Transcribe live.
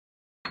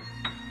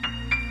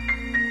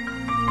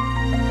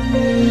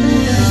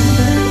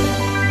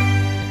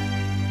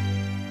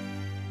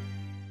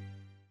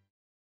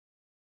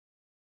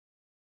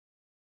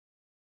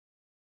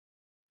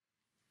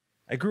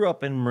I grew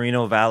up in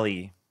Moreno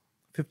Valley,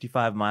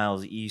 55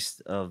 miles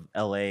east of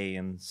LA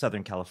in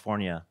Southern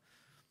California,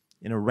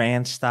 in a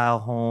ranch-style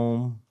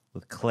home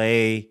with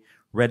clay,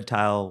 red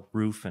tile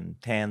roof,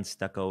 and tan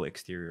stucco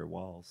exterior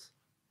walls.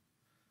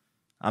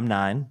 I'm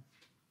 9,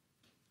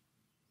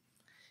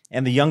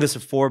 and the youngest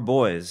of 4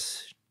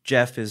 boys.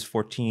 Jeff is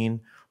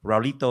 14,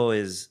 Raulito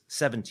is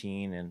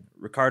 17, and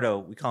Ricardo,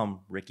 we call him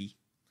Ricky,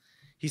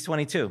 he's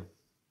 22.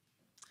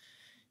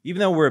 Even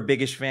though we're a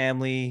biggish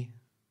family,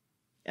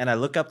 and I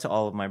look up to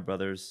all of my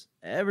brothers,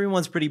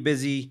 everyone's pretty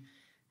busy,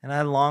 and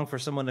I long for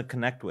someone to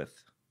connect with.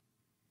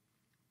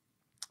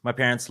 My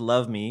parents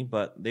love me,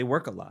 but they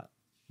work a lot.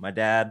 My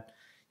dad,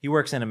 he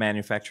works in a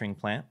manufacturing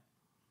plant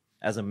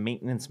as a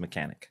maintenance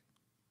mechanic.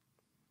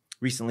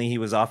 Recently, he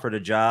was offered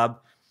a job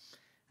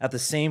at the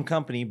same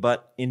company,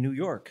 but in New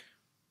York.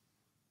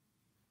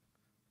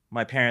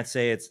 My parents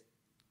say it's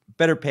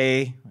better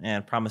pay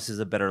and promises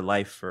a better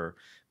life for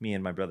me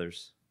and my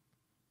brothers.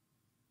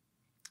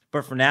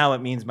 But for now,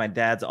 it means my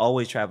dad's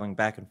always traveling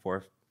back and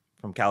forth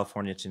from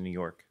California to New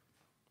York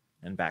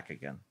and back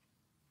again.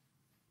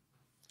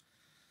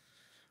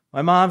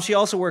 My mom, she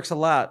also works a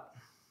lot.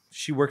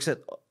 She works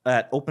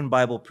at Open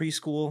Bible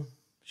Preschool.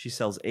 She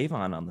sells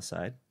Avon on the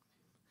side.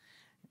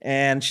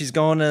 And she's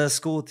going to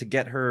school to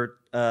get her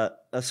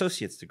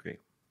associate's degree.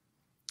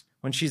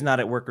 When she's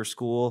not at work or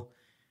school,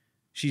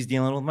 she's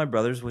dealing with my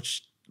brothers,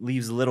 which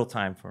leaves little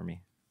time for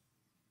me.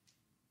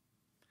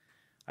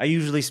 I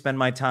usually spend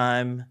my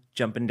time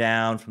jumping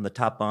down from the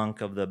top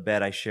bunk of the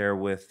bed I share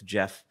with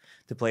Jeff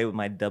to play with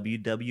my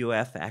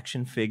WWF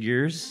action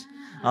figures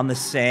on the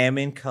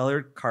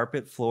salmon-colored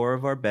carpet floor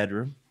of our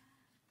bedroom.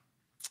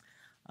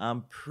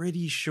 I'm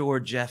pretty sure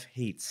Jeff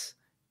hates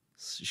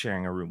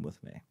sharing a room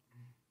with me.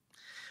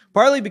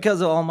 Partly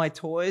because of all my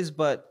toys,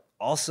 but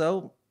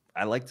also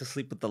I like to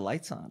sleep with the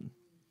lights on.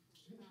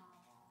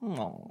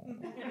 Aww.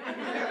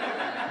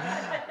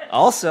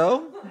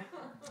 Also,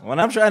 when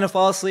I'm trying to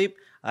fall asleep,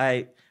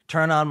 I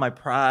turn on my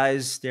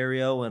prize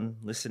stereo and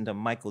listen to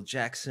Michael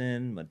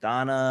Jackson,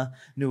 Madonna,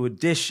 New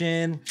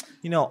Edition,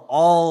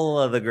 all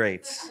of the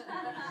greats.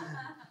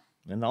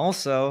 And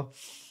also,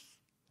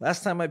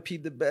 last time I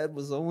peed the bed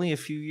was only a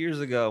few years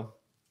ago.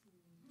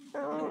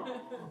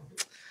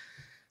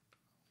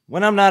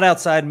 When I'm not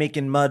outside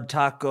making mud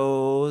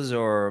tacos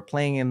or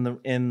playing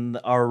in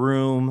our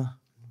room,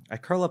 I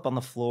curl up on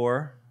the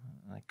floor.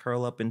 I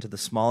curl up into the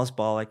smallest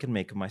ball I can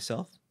make of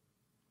myself.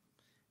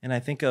 And I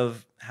think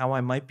of how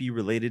I might be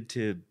related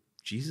to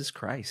Jesus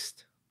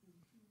Christ.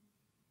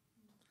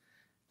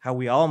 How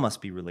we all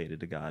must be related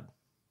to God.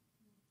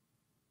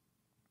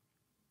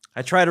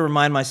 I try to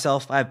remind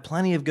myself I have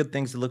plenty of good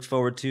things to look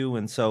forward to,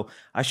 and so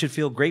I should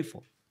feel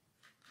grateful.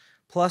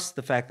 Plus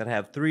the fact that I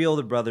have 3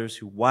 older brothers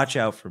who watch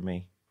out for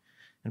me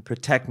and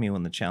protect me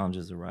when the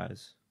challenges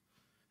arise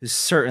is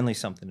certainly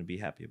something to be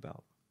happy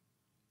about.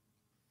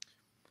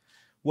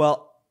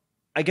 Well,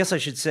 I guess I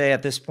should say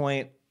at this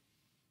point,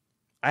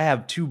 I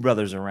have 2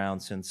 brothers around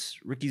since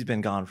Ricky's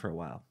been gone for a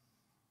while.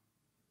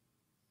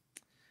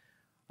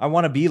 I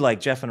want to be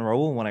like Jeff and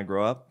Raul when I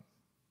grow up.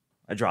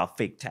 I draw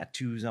fake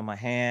tattoos on my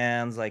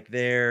hands like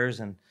theirs,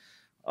 and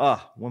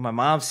when my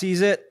mom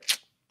sees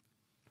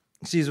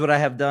what I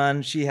have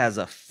done, she has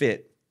a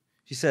fit.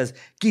 She says,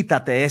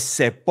 "Quítate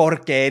ese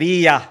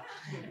porquería,"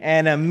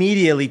 and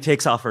immediately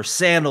takes off her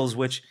sandals,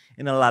 which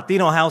in a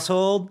Latino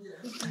household,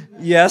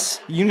 yes,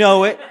 you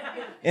know it.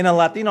 In a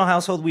Latino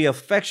household, we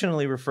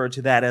affectionately refer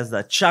to that as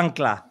the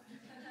chancla.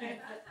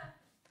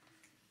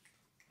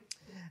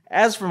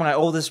 As for my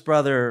oldest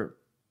brother,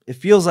 it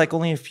feels like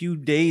only a few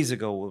days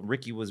ago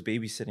Ricky was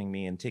babysitting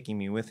me and taking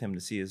me with him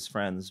to see his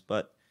friends,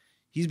 but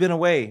he's been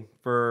away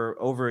for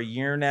over a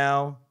year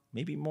now,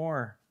 maybe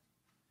more.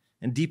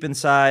 And deep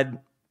inside,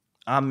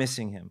 I'm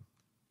missing him.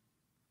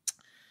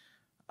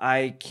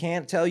 I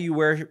can't tell you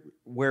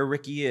where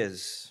Ricky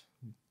is.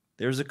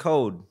 There's a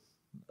code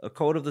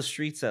of the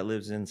streets that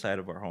lives inside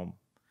of our home.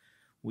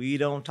 We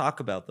don't talk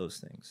about those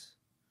things.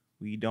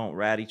 We don't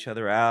rat each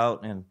other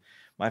out, and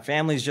my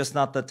family's just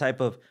not the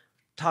type of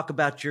talk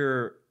about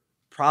your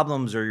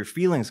problems or your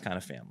feelings kind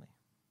of family.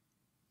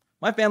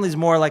 My family's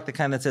more like the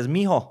kind that says,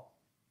 "Mijo,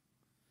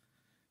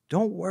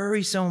 don't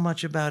worry so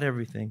much about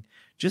everything.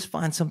 Just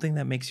find something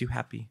that makes you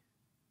happy."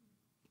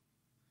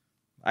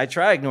 I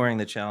try ignoring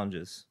the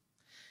challenges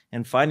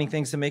and finding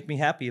things to make me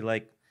happy,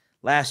 like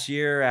last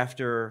year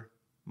after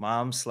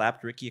Mom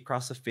slapped Ricky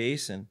across the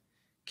face and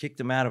kicked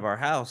him out of our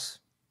house.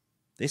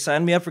 They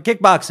signed me up for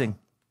kickboxing.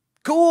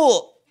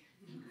 Cool!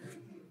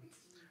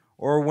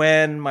 Or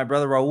when my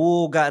brother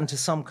Raul got into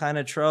some kind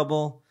of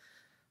trouble,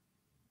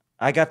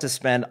 I got to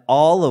spend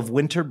all of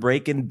winter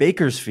break in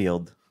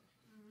Bakersfield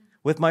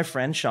with my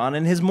friend Sean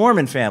and his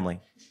Mormon family.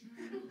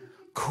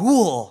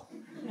 Cool!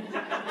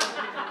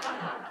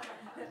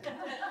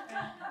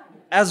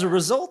 As a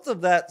result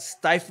of that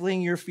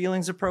stifling your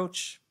feelings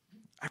approach,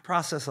 I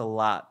process a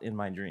lot in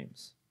my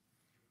dreams.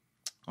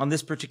 On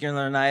this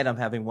particular night, I'm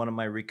having one of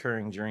my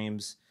recurring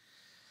dreams.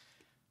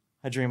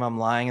 I dream I'm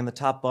lying in the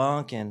top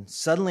bunk, and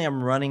suddenly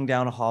I'm running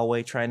down a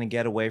hallway trying to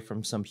get away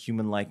from some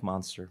human-like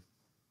monster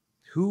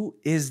Who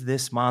is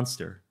this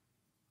monster?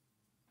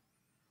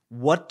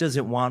 What does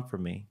it want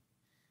from me?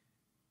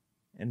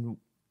 And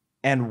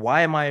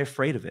why am I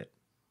afraid of it?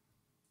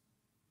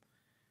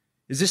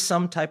 Is this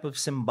some type of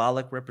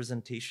symbolic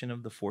representation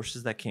of the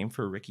forces that came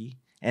for Ricky,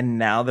 and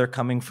now they're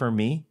coming for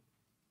me?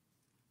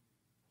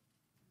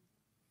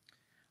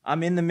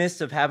 I'm in the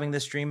midst of having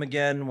this dream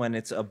again when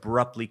it's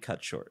abruptly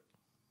cut short.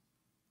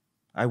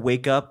 I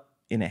wake up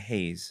in a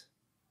haze.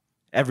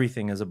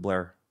 Everything is a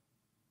blur.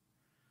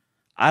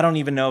 I don't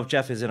even know if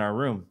Jeff is in our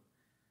room.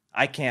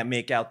 I can't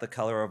make out the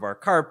color of our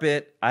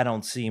carpet. I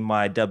don't see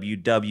my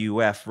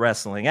WWF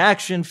wrestling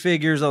action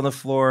figures on the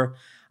floor.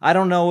 I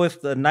don't know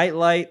if the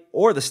nightlight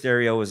or the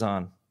stereo is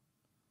on.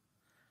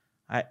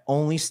 I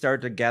only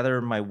start to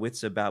gather my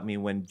wits about me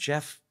when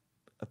Jeff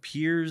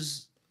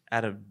appears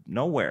out of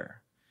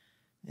nowhere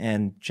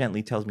and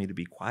gently tells me to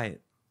be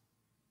quiet.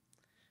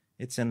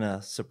 It's in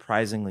a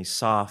surprisingly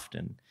soft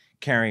and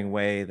caring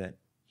way that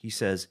he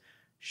says,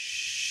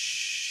 shh.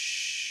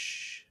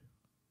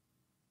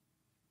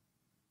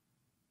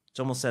 It's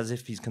almost as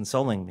if he's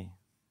consoling me.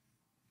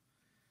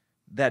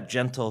 That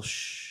gentle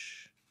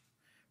shh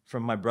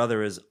from my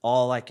brother is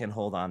all I can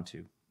hold on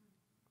to.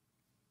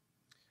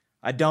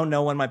 I don't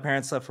know when my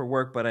parents left for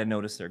work, but I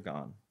notice they're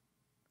gone.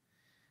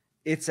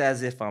 It's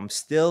as if I'm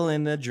still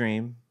in the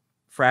dream,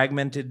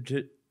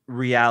 fragmented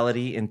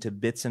reality into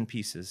bits and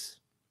pieces.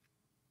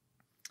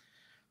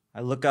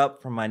 I look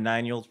up from my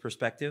 9-year-old's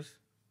perspective.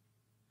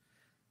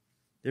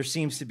 There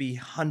seems to be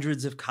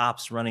hundreds of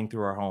cops running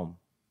through our home.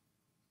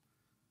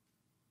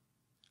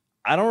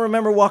 I don't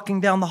remember walking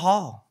down the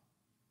hall.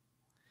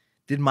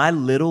 Did my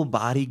little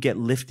body get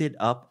lifted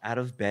up out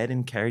of bed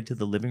and carried to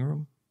the living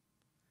room?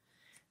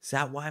 Is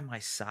that why my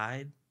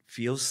side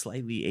feels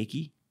slightly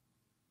achy?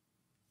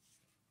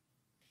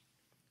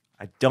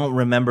 I don't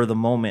remember the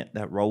moment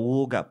that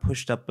Raul got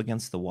pushed up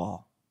against the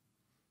wall.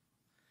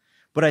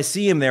 But I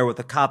see him there with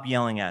a cop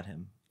yelling at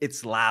him.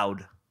 It's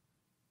loud.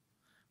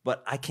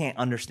 But I can't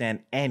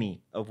understand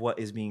any of what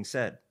is being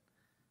said.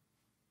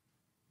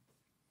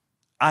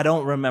 I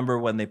don't remember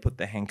when they put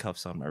the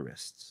handcuffs on my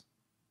wrists.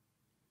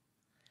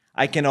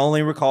 I can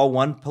only recall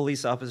one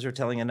police officer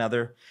telling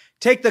another,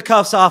 "Take the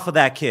cuffs off of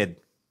that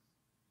kid."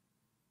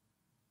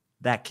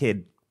 That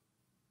kid.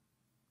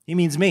 He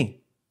means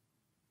me.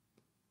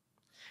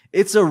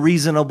 It's a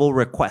reasonable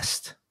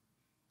request.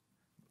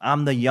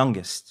 I'm the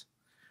youngest,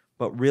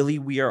 but really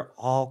we are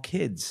all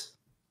kids.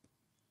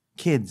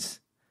 Kids,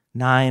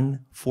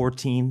 9,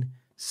 14,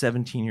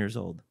 17 years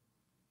old.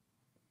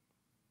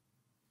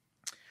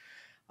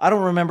 I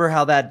don't remember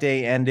how that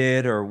day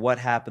ended or what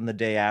happened the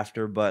day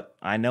after, but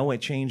I know it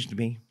changed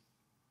me.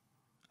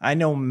 I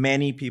know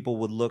many people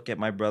would look at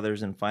my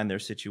brothers and find their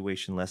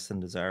situation less than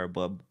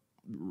desirable,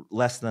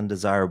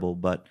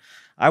 but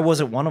I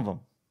wasn't one of them.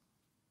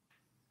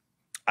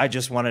 I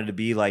just wanted to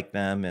be like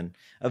them, and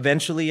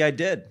eventually I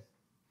did.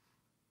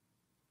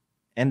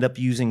 End up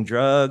using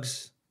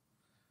drugs,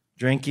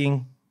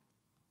 drinking,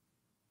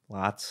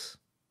 lots,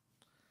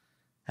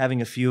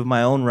 having a few of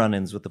my own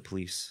run-ins with the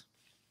police.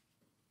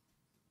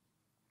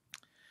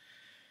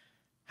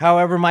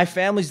 However, my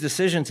family's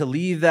decision to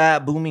leave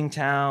that booming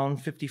town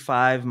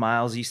 55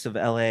 miles east of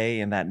LA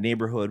in that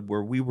neighborhood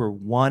where we were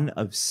one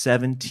of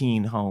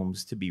 17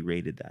 homes to be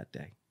raided that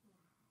day.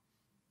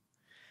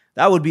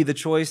 That would be the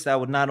choice that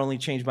would not only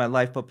change my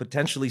life, but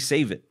potentially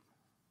save it.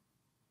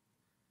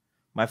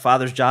 My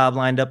father's job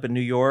lined up in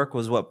New York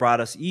was what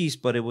brought us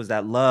east, but it was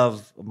that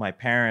love of my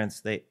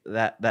parents. It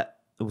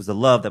was the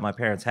love that my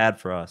parents had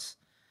for us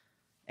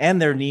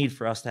and their need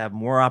for us to have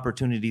more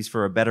opportunities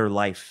for a better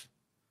life.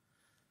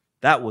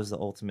 That was the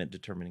ultimate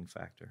determining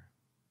factor.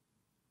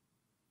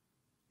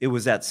 It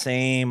was that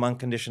same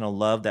unconditional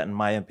love that, in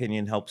my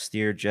opinion, helped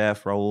steer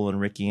Jeff, Raul, and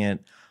Ricky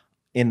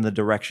in the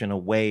direction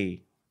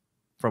away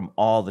from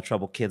all the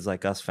troubled kids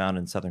like us found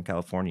in Southern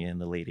California in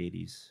the late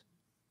 80s.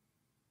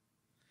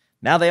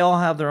 Now they all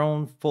have their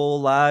own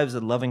full lives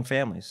and loving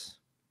families.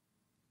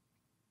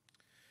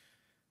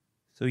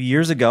 So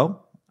years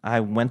ago,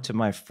 I went to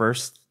my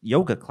first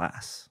yoga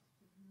class.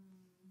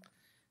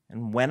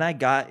 And when I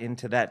got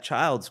into that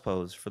child's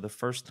pose for the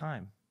first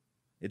time,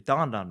 it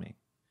dawned on me.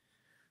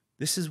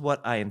 This is what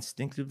I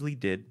instinctively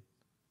did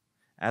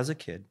as a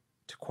kid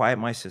to quiet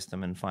my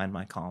system and find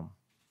my calm.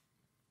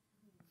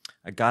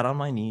 I got on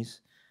my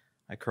knees,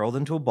 I curled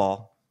into a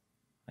ball,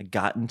 I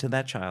got into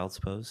that child's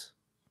pose,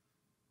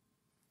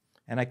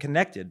 and I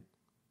connected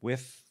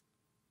with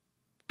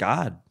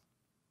God.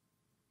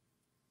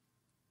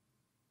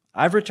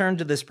 I've returned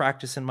to this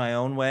practice in my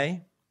own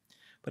way,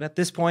 but at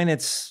this point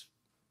it's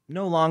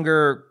no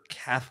longer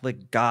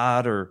Catholic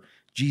God or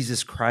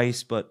Jesus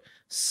Christ, but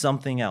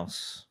something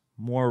else,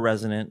 more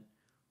resonant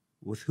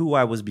with who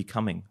I was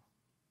becoming,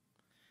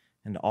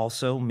 and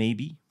also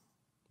maybe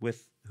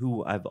with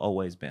who I've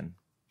always been.